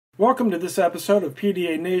Welcome to this episode of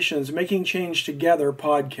PDA Nation's Making Change Together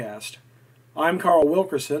podcast. I'm Carl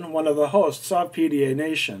Wilkerson, one of the hosts of PDA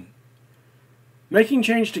Nation. Making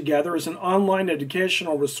Change Together is an online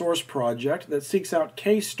educational resource project that seeks out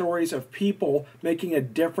case stories of people making a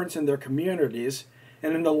difference in their communities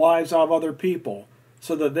and in the lives of other people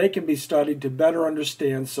so that they can be studied to better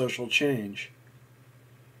understand social change.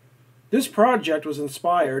 This project was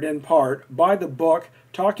inspired in part by the book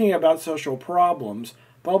Talking About Social Problems,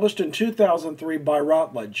 published in 2003 by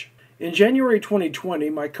Routledge. In January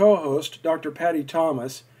 2020, my co-host, Dr. Pattie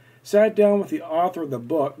Thomas, sat down with the author of the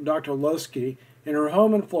book, Dr. Loseke, in her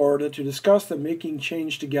home in Florida to discuss the Making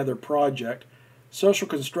Change Together project, social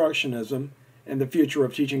constructionism, and the future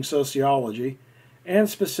of teaching sociology, and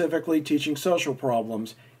specifically teaching social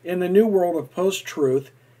problems in the new world of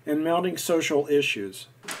post-truth and mounting social issues.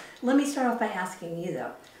 Let me start off by asking you,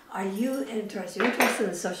 though. Are you interested in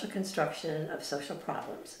the social construction of social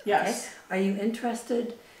problems? Yes. Okay? Are you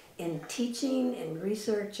interested in teaching, in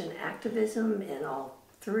research, and activism, in all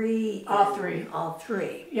three? All three. All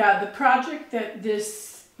three. Yeah, the project that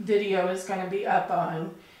this video is going to be up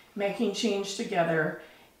on, Making Change Together,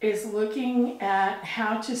 is looking at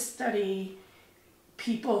how to study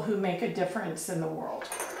people who make a difference in the world.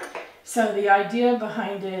 So the idea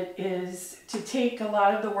behind it is to take a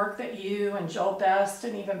lot of the work that you and Joel Best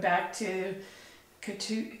and even back to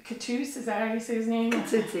Catus, is that how you say his name?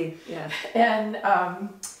 Katutsi, yeah. And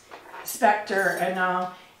Spector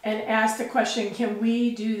and ask the question, can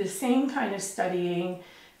we do the same kind of studying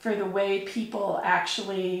for the way people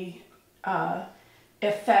actually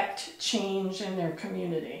affect change in their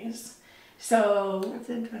communities? So that's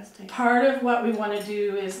interesting. Part of what we want to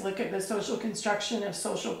do is look at the social construction of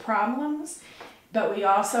social problems, but we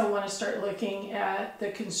also want to start looking at the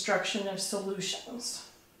construction of solutions.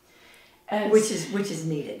 And which is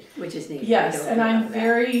needed. Yes, and I'm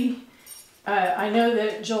very, I know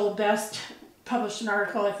that Joel Best published an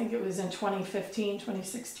article, I think it was in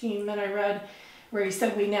 2016, that I read, where he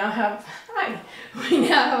said we now have,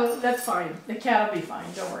 that's fine, the cat will be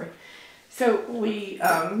fine, don't worry. So we,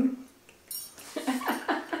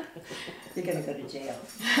 You're going to go to jail.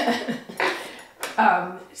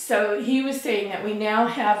 So he was saying that we now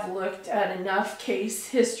have looked at enough case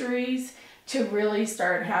histories to really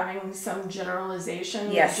start having some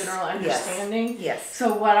generalization, general understanding. Yes.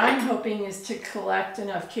 So what I'm hoping is to collect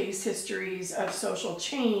enough case histories of social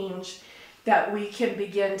change that we can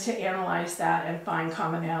begin to analyze that and find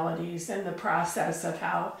commonalities in the process of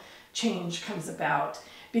how change comes about.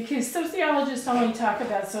 Because sociologists only talk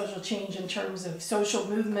about social change in terms of social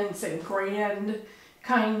movements and grand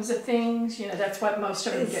kinds of things. You know, that's what most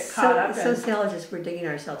of them get caught up in. Sociologists, we're digging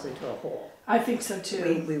ourselves into a hole. I think so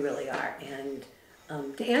too. We really are. And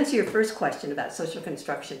to answer your first question about social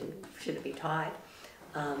construction, should it be taught?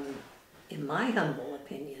 In my humble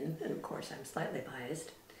opinion, and of course I'm slightly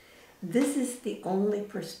biased, this is the only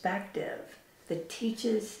perspective that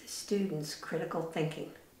teaches students critical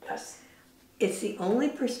thinking. Yes. It's the only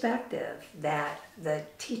perspective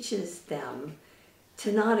that teaches them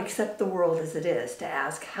to not accept the world as it is, to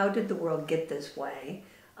ask, how did the world get this way?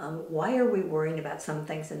 Why are we worrying about some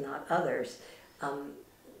things and not others?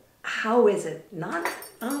 How is it, not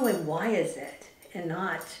only why is it, and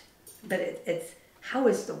not, but it's how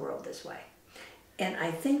is the world this way? And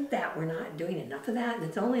I think that we're not doing enough of that, and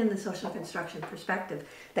it's only in the social construction perspective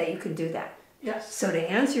that you can do that. Yes. So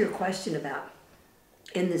to answer your question about,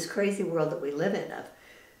 in this crazy world that we live in of,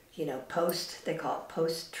 they call it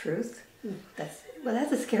post-truth.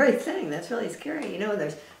 That's a scary thing. That's really scary.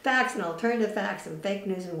 There's facts and alternative facts and fake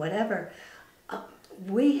news and whatever.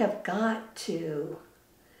 We have got to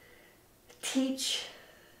teach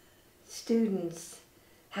students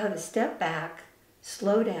how to step back,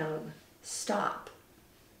 slow down, stop.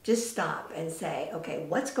 Just stop and say, okay,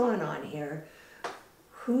 what's going on here?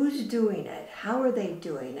 Who's doing it? How are they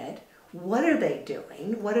doing it? What are they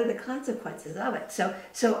doing? What are the consequences of it? So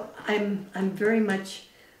I'm very much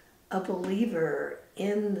a believer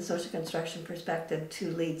in the social construction perspective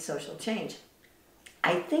to lead social change.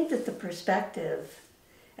 I think that the perspective,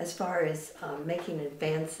 as far as making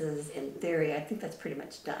advances in theory, I think that's pretty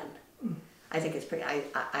much done. I think it's pretty.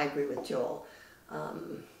 I agree with Joel.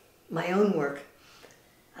 My own work,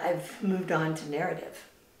 I've moved on to narrative,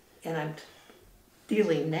 and I'm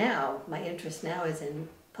dealing now. My interest now is in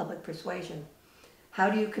public persuasion. How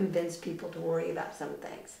do you convince people to worry about some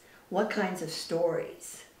things? What kinds of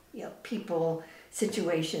stories, people,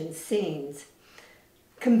 situations, scenes,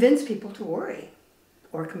 convince people to worry,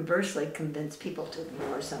 or conversely convince people to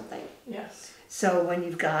ignore something? Yes. So when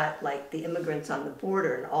you've got like the immigrants on the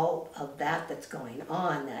border and all of that that's going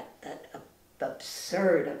on, that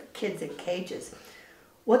absurd of kids in cages.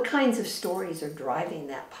 What kinds of stories are driving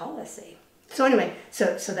that policy? So anyway,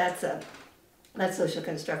 so that's social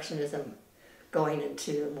constructionism going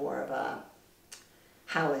into more of a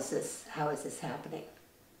how is this happening?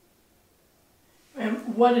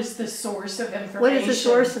 And what is the source of information? What is the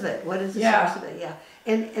source of it? What is the source of it? Yeah,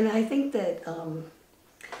 and I think that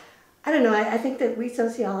I don't know. I think that we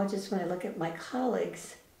sociologists, when I look at my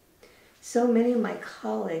colleagues, so many of my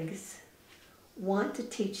colleagues want to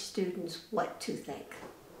teach students what to think.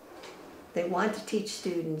 They want to teach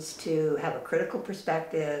students to have a critical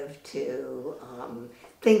perspective, to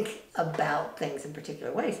think about things in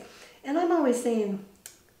particular ways. And I'm always saying,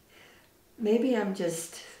 maybe I'm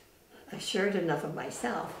just assured enough of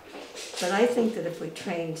myself, but I think that if we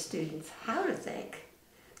train students how to think,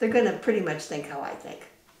 they're going to pretty much think how I think.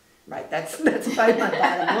 Right, that's probably my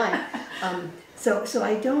bottom line. So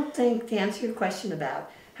I don't think, to answer your question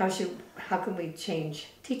about how can we change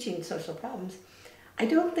teaching social problems, I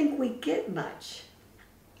don't think we get much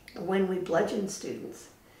when we bludgeon students.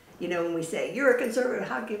 You know, when we say, you're a conservative,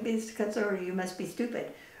 how can you be a conservative, you must be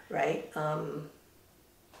stupid, right?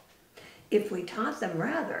 If we taught them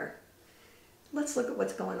rather, let's look at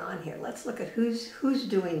what's going on here. Let's look at who's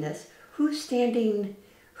doing this, who's standing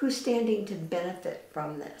to benefit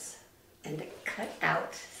from this, and to cut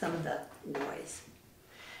out some of the noise.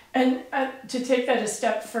 And to take that a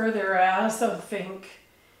step further, I also think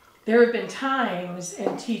there have been times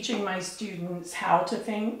in teaching my students how to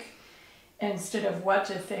think instead of what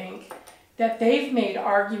to think, that they've made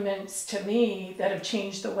arguments to me that have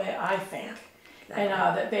changed the way I think. Exactly. And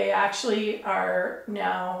that they actually are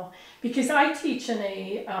now, because I teach in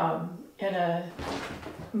a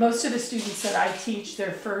most of the students that I teach,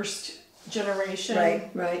 they're first generation.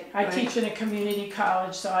 Right. I teach in a community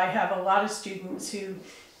college, so I have a lot of students who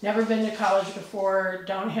never been to college before,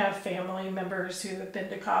 don't have family members who have been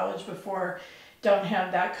to college before, don't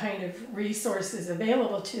have that kind of resources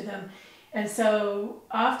available to them. And so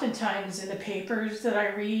oftentimes in the papers that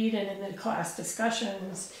I read and in the class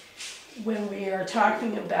discussions, when we are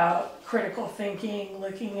talking about critical thinking,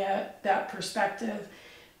 looking at that perspective,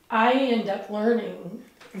 I end up learning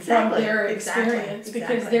from their experience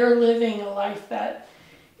because they're living a life that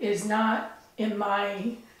is not in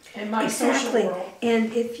my social world.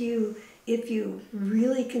 And if you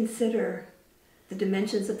really consider the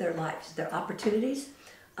dimensions of their lives, their opportunities,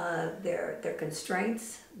 their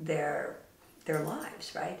constraints, their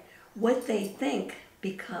lives, right? What they think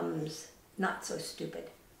becomes not so stupid.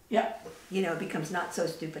 Yeah. You know, it becomes not so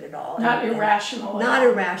stupid at all. Not irrational. Not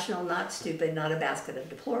irrational, not stupid, not a basket of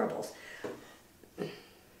deplorables.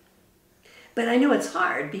 But I know it's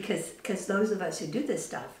hard because those of us who do this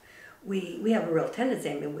stuff, we have a real tendency.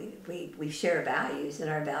 I mean, we share values, and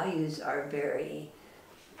our values are very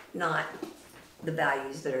not the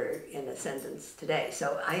values that are in ascendance today.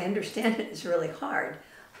 So I understand it's really hard.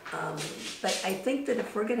 But I think that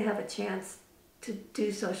if we're going to have a chance to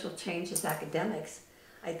do social change as academics,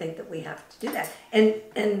 I think that we have to do that.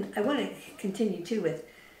 And I want to continue too with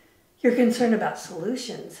your concern about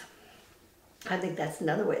solutions. I think that's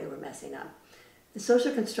another way that we're messing up. The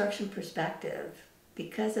social construction perspective,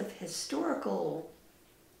 because of historical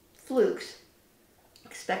flukes,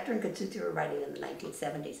 Spector and Katsuti were writing in the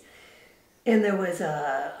 1970s, and there was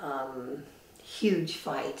a huge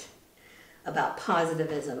fight about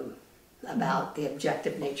positivism, about the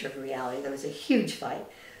objective nature of reality. There was a huge fight.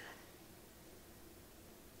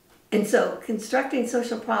 And so Constructing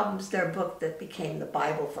Social Problems, their book that became the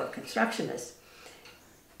Bible for constructionists,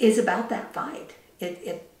 is about that fight.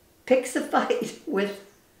 It picks a fight with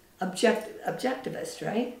objectivists,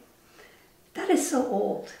 right? That is so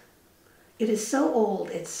old. It is so old,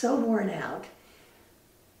 it's so worn out.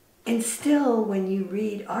 And still, when you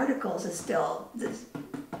read articles, it's still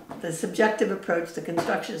the subjective approach, the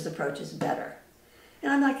constructionist approach is better.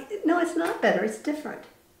 And I'm like, no, it's not better, it's different.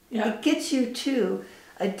 Yeah. It gets you to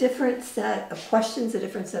a different set of questions, a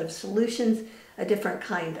different set of solutions, a different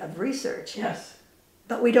kind of research. Yes.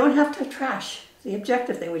 But we don't have to trash the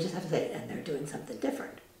objective thing, we just have to say, and they're doing something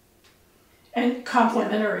different. And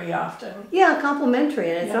complementary often. Yeah, complementary,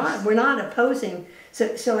 and it's not, we're not opposing.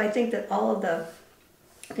 So I think that all the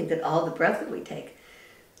breath that we take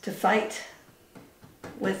to fight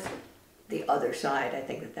with the other side, I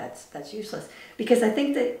think that's useless. Because I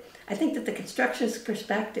think that the constructionist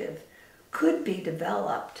perspective could be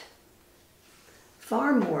developed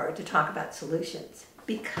far more to talk about solutions.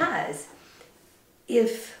 Because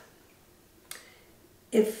if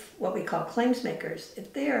what we call claims makers,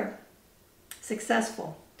 if they're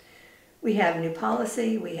successful, we have new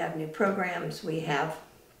policy, we have new programs, we have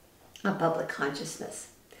a public consciousness.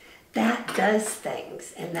 that does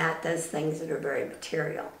things, and that does things that are very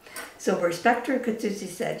material. So where Spector and Katsuzi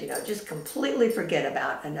said, just completely forget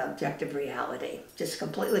about an objective reality. Just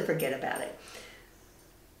completely forget about it.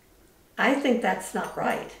 I think that's not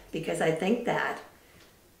right, because I think that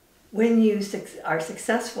when you are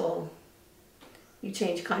successful, you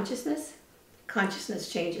change consciousness. Consciousness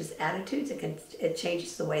changes attitudes. It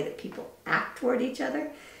changes the way that people act toward each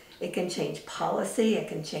other. It can change policy. It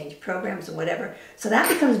can change programs and whatever. So that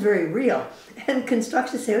becomes very real. And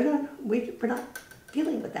constructionists say, no, we're not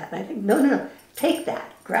dealing with that. And I think, no. Take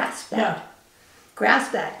that. Grasp that. Yeah.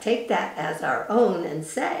 Grasp that. Take that as our own and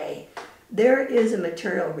say, there is a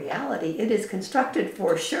material reality. It is constructed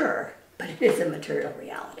for sure, but it is a material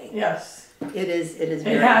reality. Yes. It is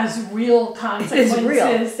very... It has real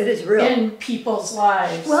consequences. It is real. In people's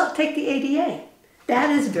lives. Well, take the ADA. That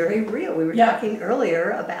is very real. We were talking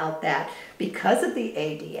earlier about that. Because of the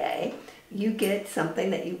ADA, you get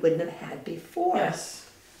something that you wouldn't have had before. Yes.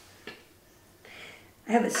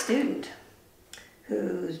 I have a student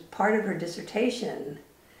whose part of her dissertation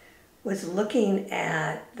was looking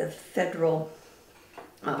at the federal,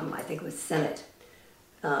 I think it was Senate,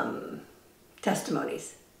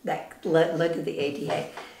 testimonies that led to the ADA.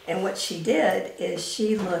 And what she did is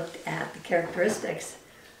she looked at the characteristics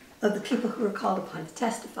of the people who were called upon to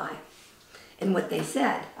testify and what they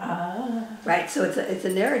said. Right? So it's a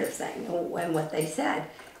narrative thing and what they said.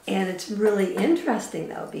 And it's really interesting,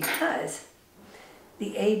 though, because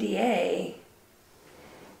the ADA,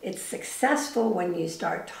 it's successful when you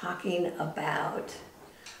start talking about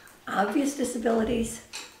obvious disabilities,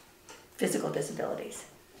 physical disabilities.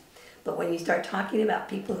 But when you start talking about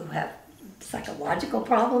people who have psychological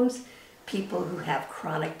problems, people who have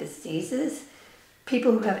chronic diseases,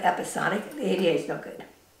 people who have episodic, the ADA is no good.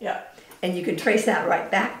 Yeah. And you can trace that right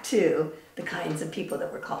back to the kinds of people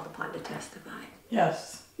that were called upon to testify.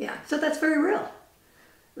 Yes. Yeah, so that's very real,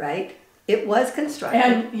 right? It was constructed.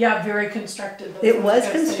 And very constructed. It was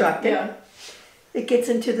constructed. Yeah. It gets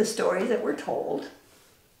into the stories that we're told.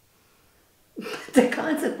 The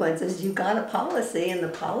consequences, you got a policy, and the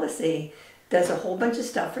policy does a whole bunch of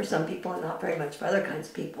stuff for some people and not very much for other kinds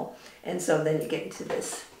of people. And so then you get into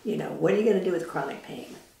this, what are you going to do with chronic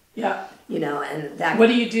pain? Yeah. And that... What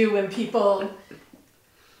do you do when people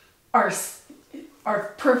are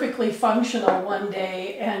perfectly functional one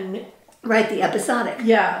day and... Right, the episodic.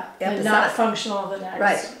 Yeah, episodic. And not functional the next.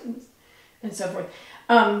 Right. And so forth.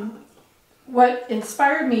 What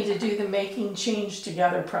inspired me to do the Making Change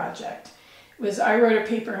Together project was I wrote a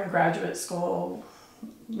paper in graduate school,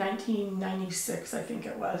 1996, I think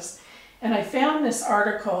it was. And I found this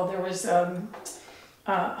article. There was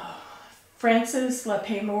Frances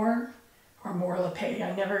LePay or Moore LePay.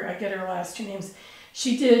 I get her last two names.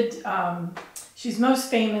 She did, she's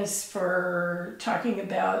most famous for talking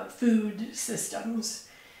about food systems.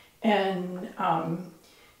 And,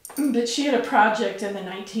 but she had a project in the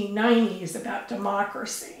 1990s about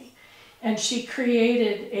democracy. And she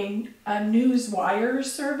created a news wire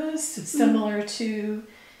service similar to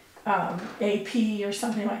AP or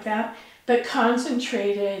something like that, but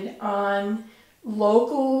concentrated on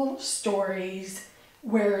local stories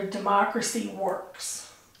where democracy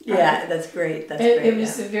works. Yeah, that's great. It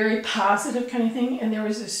was a very positive kind of thing. And there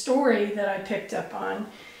was a story that I picked up on.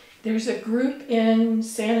 There's a group in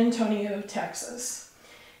San Antonio, Texas,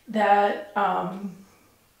 that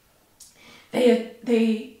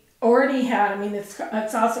they already had,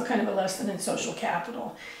 it's also kind of a lesson in social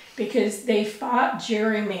capital, because they fought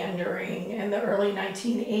gerrymandering in the early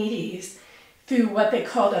 1980s through what they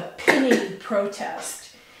called a penny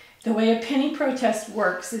protest. The way a penny protest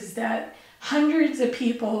works is that hundreds of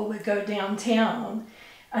people would go downtown,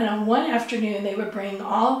 and on one afternoon they would bring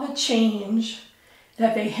all the change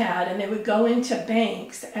that they had, and they would go into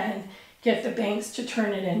banks and get the banks to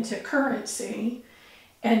turn it into currency.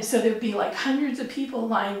 And so there'd be like hundreds of people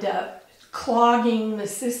lined up clogging the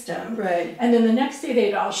system. Right. And then the next day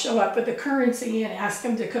they'd all show up with the currency and ask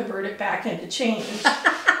them to convert it back into change.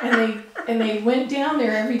 and they went down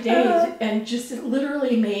there every day and just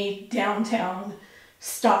literally made downtown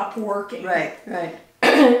stop working. Right.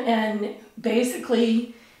 And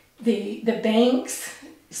basically the banks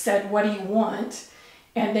said, what do you want?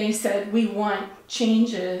 And they said, we want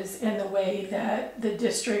changes in the way that the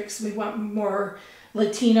districts, we want more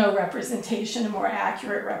Latino representation, a more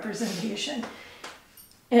accurate representation.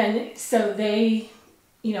 And so they,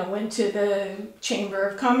 went to the Chamber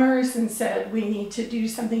of Commerce and said, we need to do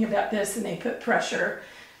something about this, and they put pressure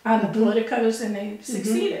on the politicos, and they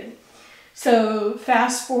succeeded. So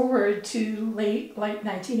fast forward to late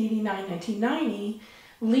 1989, 1990,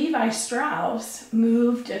 Levi Strauss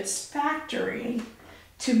moved its factory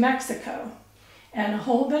to Mexico. And a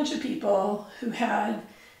whole bunch of people who had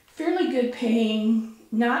fairly good paying,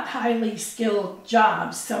 not highly skilled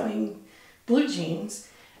jobs sewing blue jeans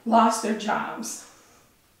lost their jobs.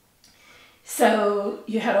 So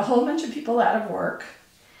you had a whole bunch of people out of work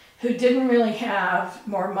who didn't really have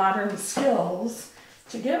more modern skills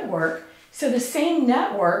to get work. So the same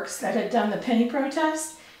networks that had done the penny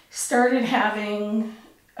protest started having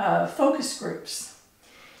focus groups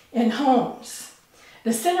in homes.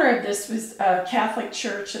 The center of this was a Catholic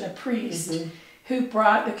church and a priest who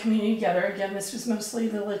brought the community together. Again, this was mostly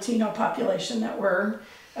the Latino population that were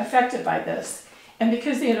affected by this. And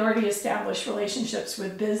because they had already established relationships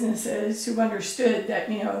with businesses who understood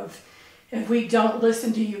that, you know, if we don't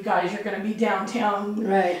listen to you guys, you're going to be downtown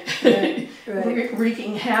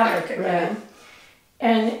wreaking havoc again. Right.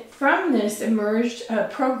 And from this emerged a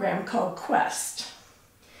program called Quest.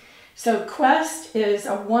 So Quest is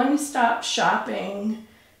a one-stop shopping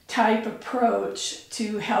type approach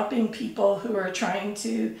to helping people who are trying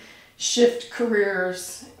to shift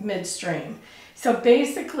careers midstream. So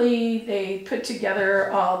basically they put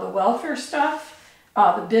together all the welfare stuff,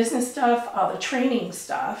 all the business stuff, all the training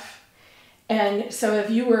stuff. And so if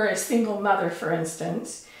you were a single mother, for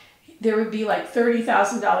instance, there would be like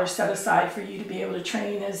 $30,000 set aside for you to be able to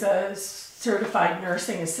train as a certified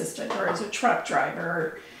nursing assistant or as a truck driver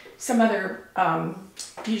or some other,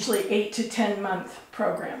 usually 8 to 10 month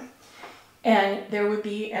program. And there would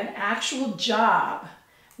be an actual job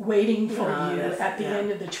waiting for you at the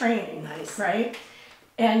end of the training, right?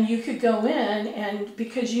 And you could go in, and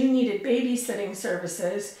because you needed babysitting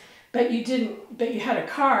services, but you had a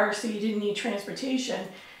car, so you didn't need transportation,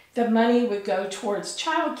 the money would go towards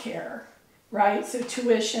childcare, right? So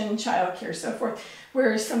tuition, childcare, so forth.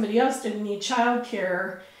 Whereas somebody else didn't need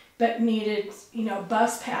childcare, but needed, you know,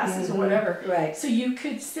 bus passes or whatever. Right. So you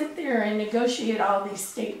could sit there and negotiate all these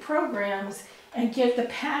state programs and get the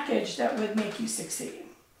package that would make you succeed.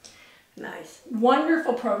 Nice.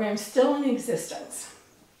 Wonderful program, still in existence.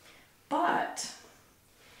 But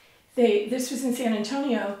this was in San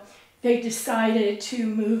Antonio, they decided to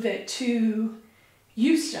move it to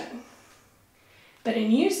Houston. But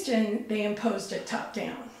in Houston, they imposed it top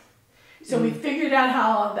down. So we figured out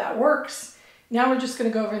how all of that works. Now we're just going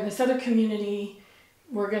to go over in this other community,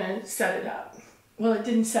 we're going to set it up. Well, it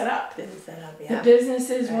didn't set up. Yeah. The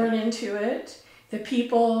businesses weren't into it. The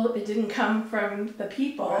people, it didn't come from the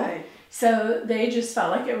people. Right. So they just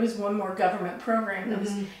felt like it was one more government program.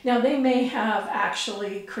 Now they may have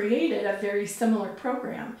actually created a very similar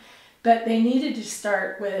program, but they needed to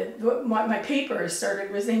start with, what my paper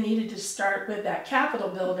started was they needed to start with that Capitol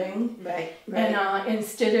building, and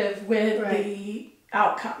instead of with the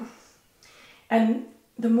outcome. And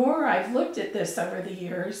the more I've looked at this over the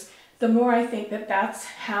years, the more I think that that's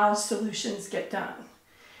how solutions get done.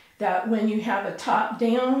 That when you have a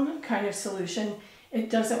top-down kind of solution, it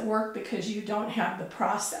doesn't work because you don't have the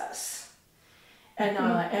process.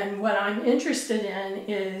 And what I'm interested in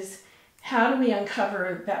is how do we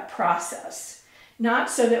uncover that process? Not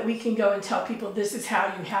so that we can go and tell people this is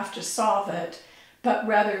how you have to solve it, but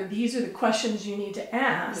rather these are the questions you need to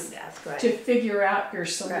ask to figure out your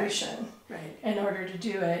solution in order to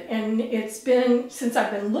do it. And it's been, since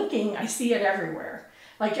I've been looking, I see it everywhere.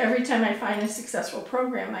 Like every time I find a successful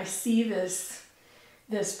program, I see this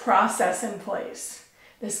process in place.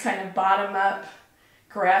 This kind of bottom-up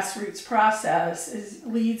grassroots process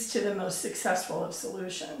leads to the most successful of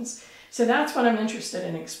solutions. So that's what I'm interested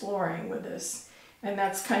in exploring with this. And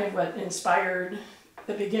that's kind of what inspired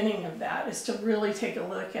the beginning of that, is to really take a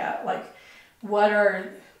look at like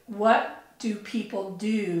what do people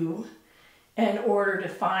do in order to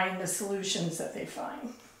find the solutions that they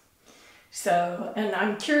find. So, and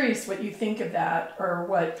I'm curious what you think of that, or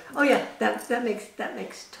what. Oh yeah, that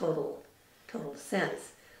makes total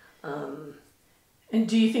sense. And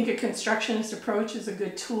do you think a constructionist approach is a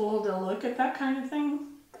good tool to look at that kind of thing?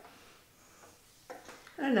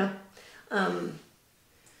 I don't know.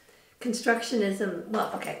 Constructionism,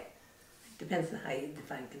 well, okay, depends on how you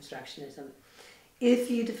define constructionism. If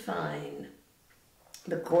you define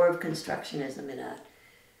the core of constructionism in a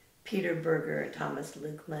Peter Berger, Thomas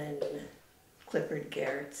Lukeman, Clifford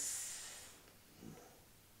Geertz,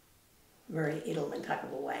 Murray Edelman type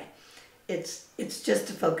of a way, it's just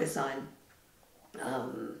to focus on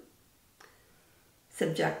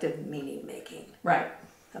subjective meaning making. Right.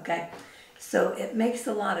 Okay. So it makes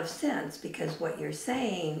a lot of sense, because what you're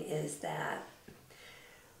saying is that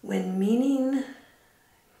when meaning,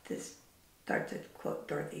 to start to quote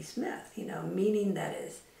Dorothy Smith, meaning that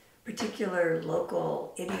is particular,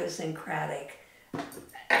 local, idiosyncratic,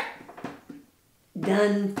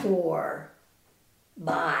 done for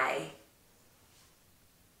by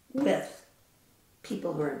with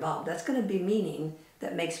people who are involved. That's going to be meaning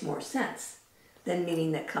that makes more sense than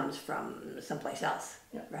meaning that comes from someplace else,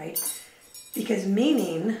 right? Because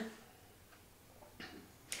meaning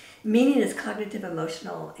is cognitive,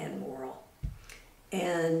 emotional, and moral.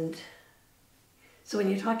 And so when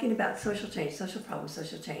you're talking about social change, social problems,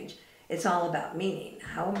 social change, it's all about meaning.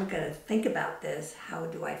 How am I going to think about this? How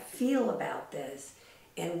do I feel about this?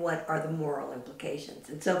 And what are the moral implications?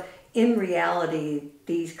 And so in reality,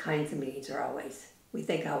 these kinds of meanings are always, we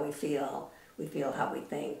think how we feel how we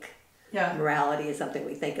think. Yeah. Morality is something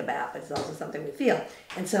we think about, but it's also something we feel.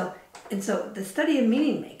 And so the study of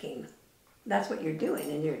meaning making, that's what you're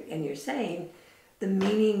doing, and you're saying the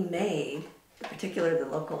meaning made, in particular the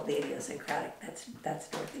local, the idiosyncratic. That's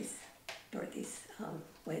Dorothy's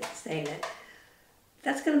way of saying it.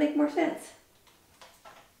 That's going to make more sense.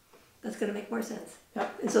 That's going to make more sense.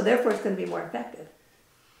 Yep. And so therefore it's going to be more effective.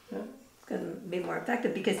 Yep. It's going to be more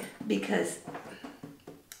effective because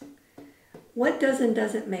what does and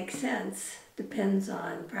doesn't make sense depends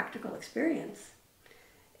on practical experience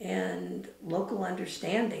and local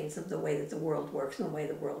understandings of the way that the world works and the way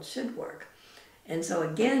the world should work. And so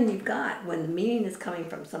again, you've got, when the meaning is coming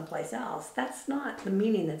from someplace else, that's not the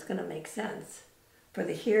meaning that's going to make sense for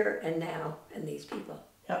the here and now and these people.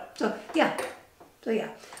 Yep. So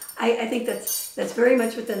yeah. I think that's very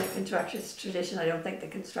much within the constructionist tradition. I don't think the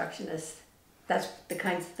constructionists, that's the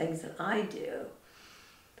kinds of things that I do.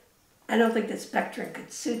 I don't think that Spectre and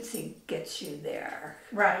Kitsutsi gets you there.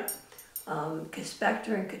 Right. Because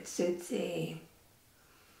Spectre and Kitsutsi,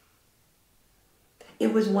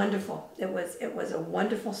 it was wonderful. It was a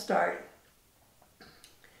wonderful start.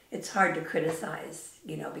 It's hard to criticize,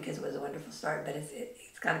 because it was a wonderful start, but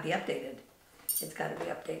it's got to be updated. It's got to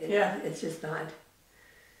be updated. Yeah. It's just not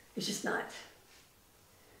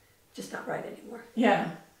right anymore.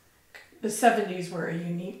 Yeah. The 70s were a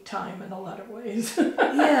unique time in a lot of ways.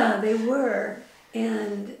 Yeah, they were.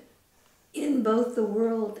 And in both the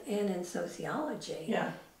world and in sociology.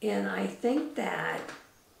 Yeah. And I think that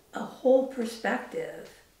a whole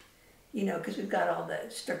perspective, because we've got all the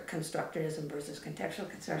strict constructionism versus contextual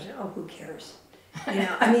construction. Oh, who cares?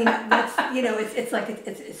 I mean, that's, it's like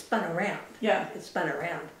it's spun around. Yeah. It's spun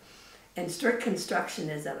around. And strict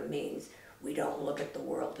constructionism means we don't look at the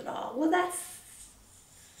world at all. Well,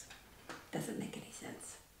 doesn't make any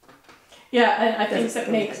sense. Yeah, and I think that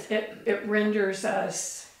makes it renders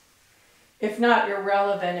us, if not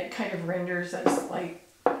irrelevant, it kind of renders us like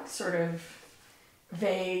sort of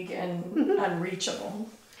vague and unreachable.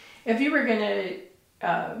 If you were going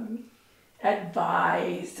to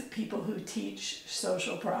advise people who teach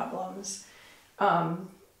social problems,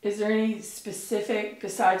 is there any specific,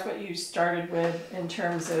 besides what you started with in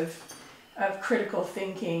terms of critical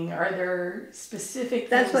thinking, are there specific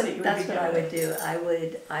things that you would That's what I would do.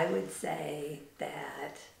 I would say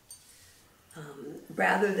that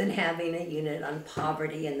rather than having a unit on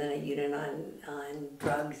poverty and then a unit on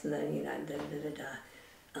drugs and then a unit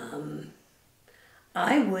on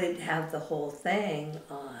I would have the whole thing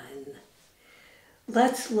on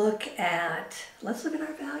let's look at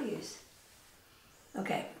our values.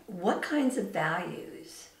 Okay, what kinds of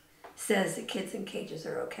values says that kids in cages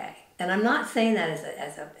are okay? And I'm not saying that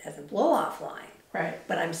as a blow-off line. Right.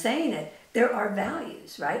 But I'm saying it, there are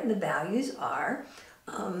values, right? And the values are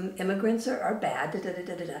immigrants are bad,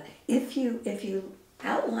 If you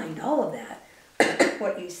outlined all of that,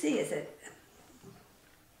 what you see is that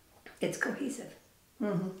it's cohesive.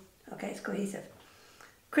 Mm-hmm. Okay, it's cohesive.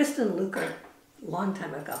 Kristen Luker, a long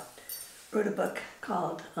time ago, wrote a book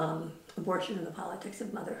called Abortion and the Politics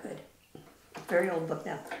of Motherhood. Very old book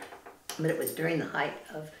now, but it was during the height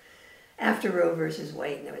of after Roe versus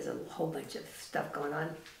Wade, and there was a whole bunch of stuff going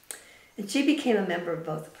on. And she became a member of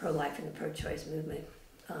both the pro-life and the pro-choice movement.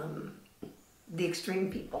 The extreme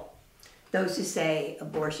people, those who say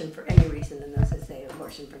abortion for any reason and those who say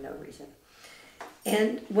abortion for no reason.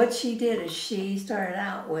 And what she did is she started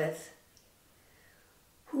out with,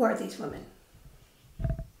 who are these women?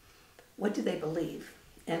 What do they believe?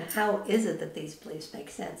 And how is it that these beliefs make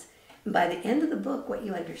sense? And by the end of the book, what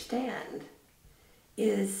you understand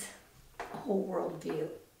is a whole worldview.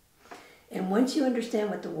 And once you understand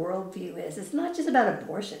what the worldview is, it's not just about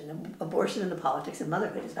abortion. Abortion and the politics of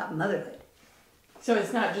motherhood is about motherhood. So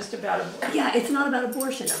it's not just about abortion. Yeah, it's not about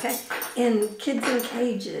abortion, okay? And kids in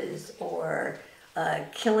cages or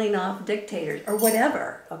killing off dictators or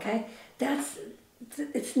whatever, okay?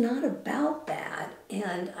 It's not about that.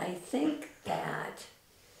 And I think that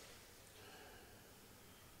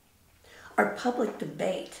our public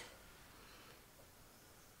debate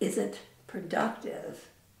isn't productive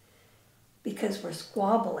because we're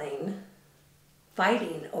squabbling,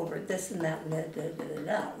 fighting over this and that and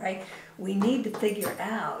right? We need to figure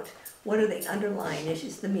out what are the underlying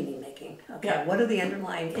issues, the meaning making. Okay, Yeah. what are the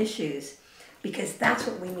underlying issues? Because that's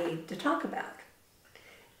what we need to talk about.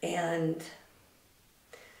 And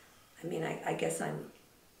I mean, I guess I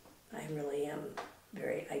really am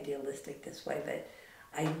very idealistic this way, but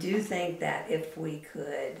I do think that if we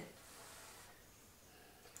could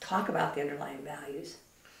talk about the underlying values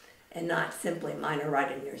and not simply mine are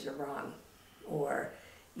right and yours are wrong, or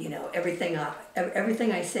everything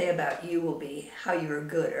I say about you will be how you are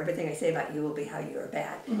good, or everything I say about you will be how you are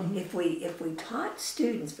bad. Mm-hmm. If we taught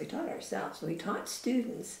students, we taught ourselves, we taught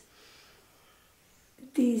students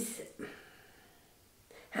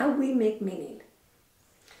how we make meaning,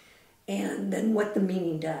 and then what the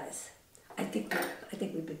meaning does, I think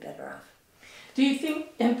we'd be better off. Do you think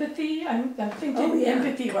empathy? I'm thinking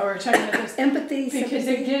empathy while we're talking about this. Empathy, because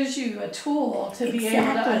sympathy. it gives you a tool to be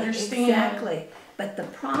able to understand. Exactly. But the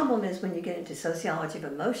problem is when you get into sociology of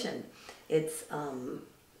emotion, it's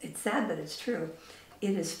sad but it's true.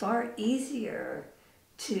 It is far easier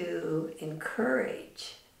to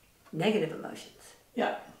encourage negative emotions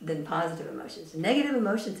than positive emotions. Negative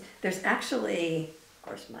emotions, there's actually, of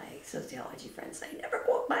course my sociology friends say never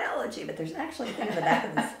quote biology, but there's actually a thing in the back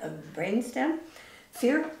of the brainstem.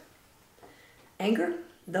 Fear, anger,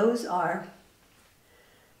 those are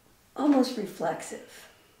almost reflexive.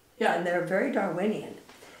 Yeah. And they're very Darwinian.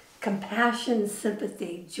 Compassion,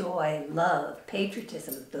 sympathy, joy, love,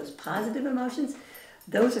 patriotism, those positive emotions,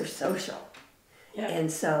 those are social. Yeah.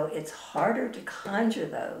 And so it's harder to conjure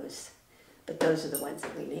those, but those are the ones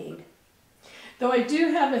that we need. Though I do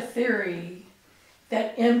have a theory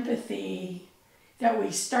that empathy, that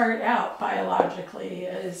we start out biologically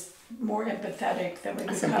as more empathetic than we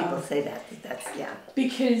become. Some people say that. Yeah.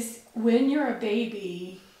 Because when you're a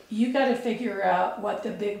baby, you got to figure out what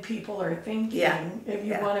the big people are thinking if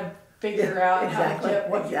you want to figure out how to get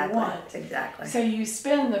what you want. Exactly. So you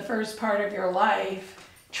spend the first part of your life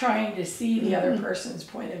trying to see the other person's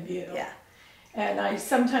point of view. Yeah. And I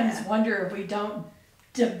sometimes wonder if we don't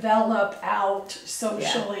develop out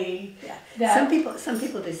socially. Yeah. That, some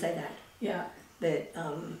people do say that. Yeah. That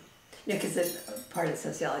because part of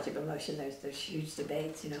sociology of emotion, there's huge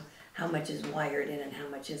debates. How much is wired in and how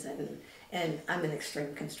much isn't. And I'm an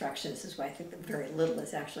extreme constructionist. This is why I think that very little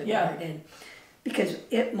is actually wired in, because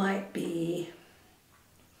fear might be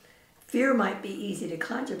easy to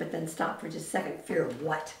conjure, but then stop for just a second. Fear of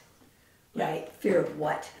what? Right? Fear of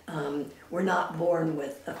what? We're not born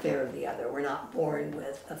with a fear of the other. We're not born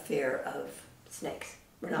with a fear of snakes.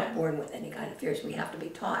 We're not born with any kind of fears. We have to be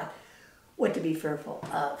taught what to be fearful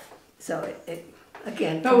of. So it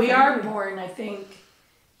again. But we are born, I think,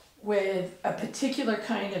 with a particular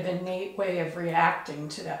kind of innate way of reacting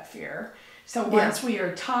to that fear. So once we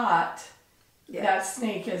are taught that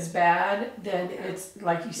snake is bad, then it's,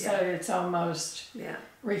 like you said, it's almost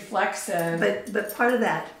reflexive. But part of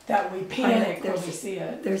that we panic when we see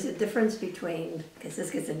it. There's a difference between, because this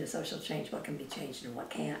gets into social change, what can be changed and what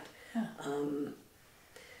can't. Yeah.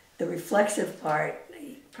 The reflexive part,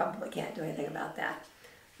 you probably can't do anything about that.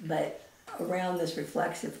 But around this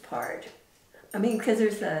reflexive part, I mean, because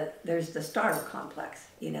there's the startle complex,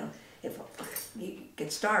 if you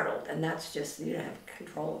get startled, and that's just, you don't have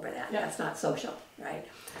control over that. That's not social, right?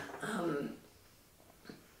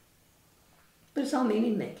 But it's all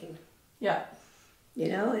meaning making. Yeah.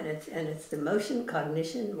 And it's emotion,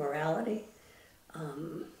 cognition, morality.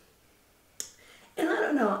 And I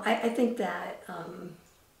don't know, I think that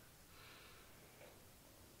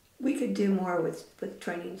we could do more with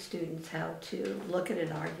training students how to look at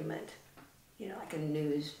an argument, like a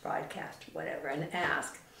news broadcast or whatever, and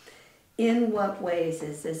ask, in what ways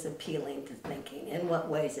is this appealing to thinking? In what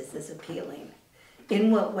ways is this appealing?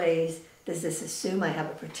 In what ways does this assume I have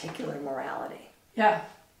a particular morality? Yeah.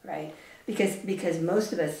 Right? Because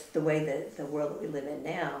most of us, the way that the world that we live in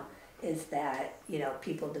now is that,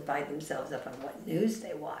 people divide themselves up on what news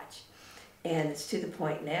they watch. And it's to the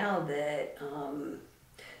point now that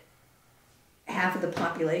half of the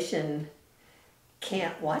population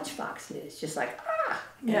can't watch Fox News, just like,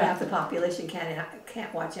 and half the population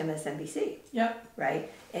can't watch MSNBC. Yep.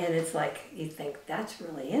 Right? And it's like, you think that's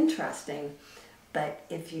really interesting, but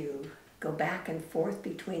if you go back and forth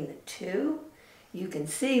between the two, you can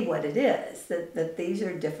see what it is, that these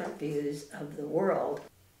are different views of the world.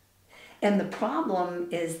 And the problem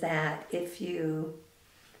is that if you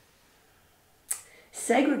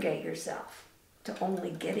segregate yourself to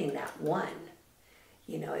only getting that one,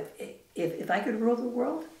 if I could rule the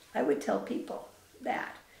world, I would tell people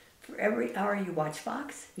that For every hour you watch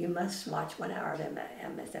Fox, you must watch 1 hour of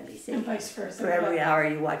MSNBC. And vice versa. For every hour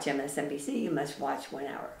you watch MSNBC, you must watch 1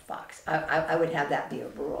 hour of Fox. I would have that be a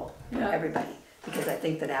rule for everybody, because I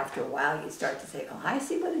think that after a while you start to say, oh, I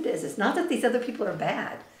see what it is. It's not that these other people are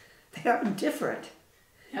bad. They are different.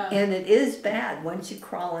 Yeah. And it is bad once you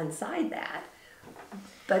crawl inside that.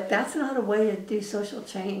 But that's not a way to do social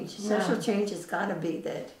change. Social change has got to be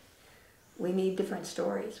that we need different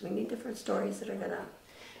stories. We need different stories that are going to...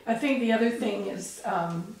 I think the other thing is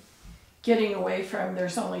getting away from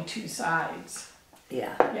there's only two sides.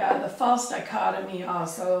 Yeah. Yeah, the false dichotomy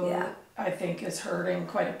also, I think, is hurting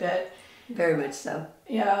quite a bit. Very much so.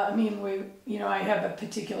 Yeah, I mean, I have a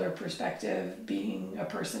particular perspective being a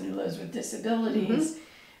person who lives with disabilities,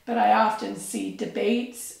 but I often see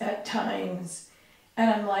debates at times, and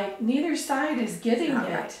I'm like, neither side is getting it.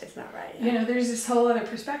 Right. It's not right. Yeah. You know, there's this whole other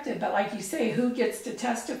perspective, but like you say, who gets to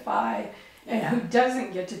testify and who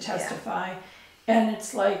doesn't get to testify? And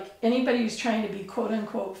it's like anybody who's trying to be quote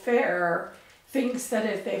unquote fair thinks that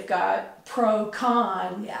if they've got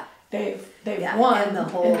pro-con, they've won.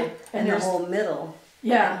 And the whole middle.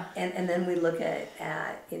 Yeah. And then we look at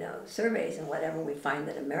surveys and whatever, we find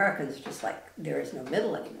that Americans are just like, there is no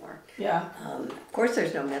middle anymore. Yeah. Of course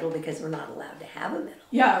there's no middle because we're not allowed to have a middle.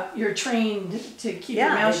 Yeah, you're trained to keep your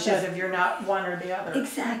mouth shut if you're not one or the other.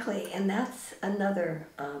 Exactly, and that's another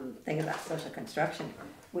thing about social construction.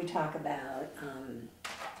 We talk about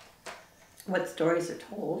what stories are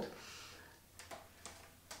told,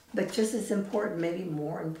 but just as important, maybe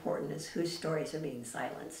more important, is whose stories are being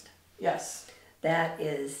silenced. Yes. That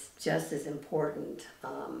is just as important,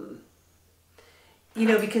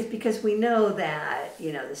 because we know that,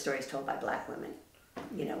 the stories told by black women,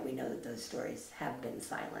 we know that those stories have been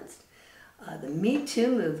silenced. The Me Too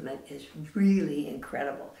movement is really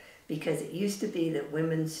incredible, because it used to be that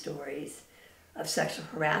women's stories of sexual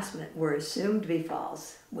harassment were assumed to be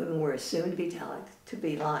false. Women were assumed to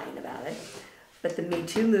be lying about it. But the Me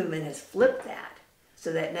Too movement has flipped that.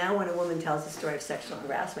 So that now when a woman tells a story of sexual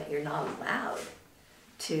harassment, you're not allowed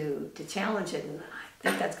to challenge it. And I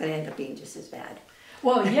think that's going to end up being just as bad.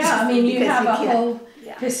 Well, yeah, I mean, you have a whole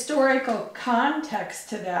historical context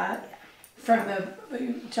to that from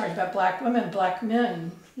you talked about black women, black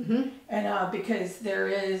men. And because there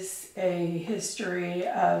is a history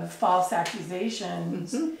of false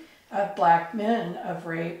accusations of black men of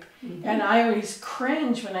rape. And I always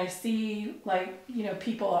cringe when I see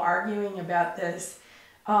people arguing about this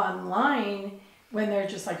online when they're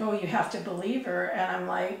just like, oh, you have to believe her. And I'm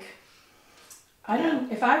like,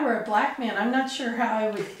 if I were a black man, I'm not sure how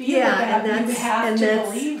I would feel about you have to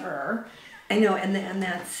believe her. I know, and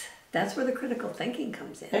that's where the critical thinking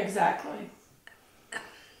comes in. Exactly.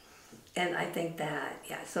 And I think that,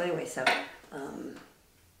 so anyway,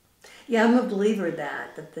 I'm a believer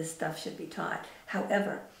that this stuff should be taught.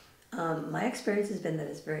 However, my experience has been that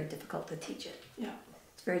it's very difficult to teach it. Yeah.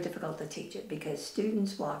 It's very difficult to teach it because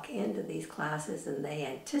students walk into these classes and they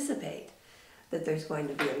anticipate that there's going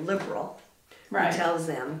to be a liberal who tells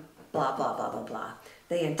them blah, blah, blah, blah, blah.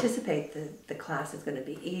 They anticipate that the class is going to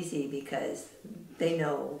be easy because they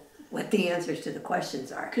know what the answers to the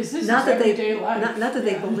questions are. Because this is everyday life. Not that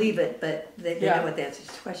they believe it, but they know what the answers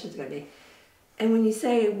to the questions are going to be. And when you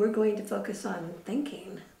say we're going to focus on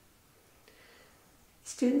thinking,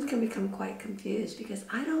 students can become quite confused because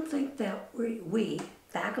I don't think that we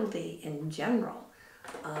faculty in general,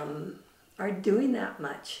 are doing that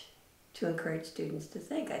much to encourage students to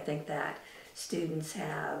think. I think that students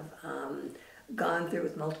have gone through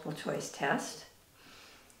with multiple choice tests.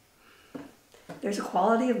 There's a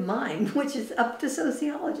quality of mind, which is up to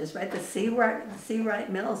sociologists, right? The C.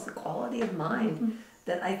 Wright Mills, the quality of mind,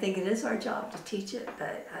 that I think it is our job to teach it,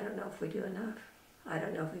 but I don't know if we do enough. I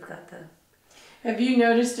don't know if we've got the... Have you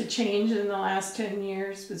noticed a change in the last 10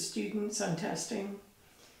 years with students on testing?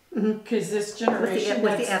 Because this generation...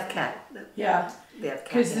 With the FCAT. Yeah. The FCAT,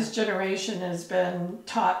 because this generation has been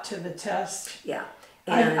taught to the test. Yeah.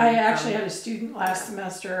 And, I actually had a student last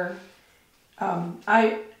semester.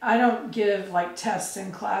 I don't give tests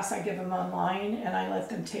in class. I give them online and I let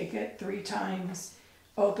them take it 3 times,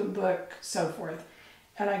 open book, so forth.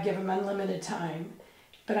 And I give them unlimited time.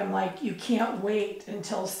 But I'm like, you can't wait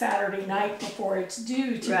until Saturday night before it's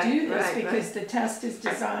due to do this because the test is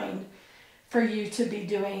designed for you to be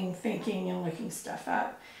doing thinking and looking stuff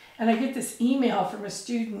up. And I get this email from a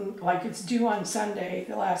student, it's due on Sunday,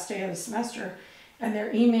 the last day of the semester, and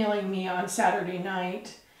they're emailing me on Saturday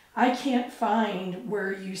night, I can't find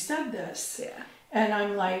where you said this. Yeah. And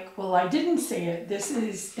I'm like, well, I didn't say it. This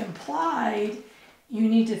is implied. You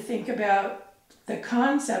need to think about the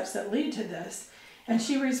concepts that lead to this. And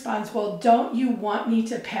she responds, well, don't you want me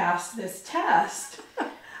to pass this test?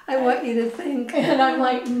 I want you to think. And I'm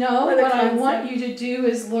like, no, What a what I concept. want you to do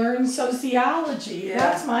is learn sociology. Yeah.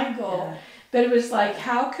 That's my goal. Yeah. But it was like,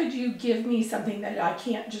 how could you give me something that I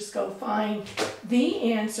can't just go find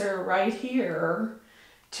the answer right here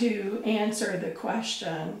to answer the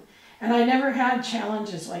question? And I never had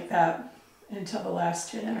challenges like that until the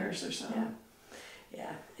last 10 years or so. Yeah.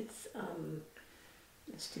 Yeah,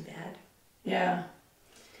 it's too bad. Yeah.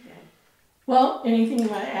 Too bad. Well, anything you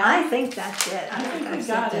want to add? I think that's it. I think we I've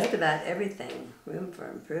got said just it. about everything. Room for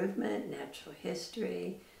improvement, natural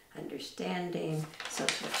history, understanding,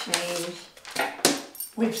 social change.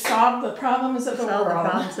 We've solved the problems of the Solve the world.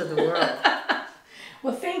 problems of the world.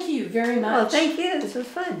 Well, thank you very much. Well, thank you. This was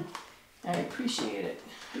fun. I appreciate it.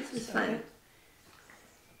 This was fun.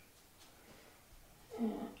 Yeah.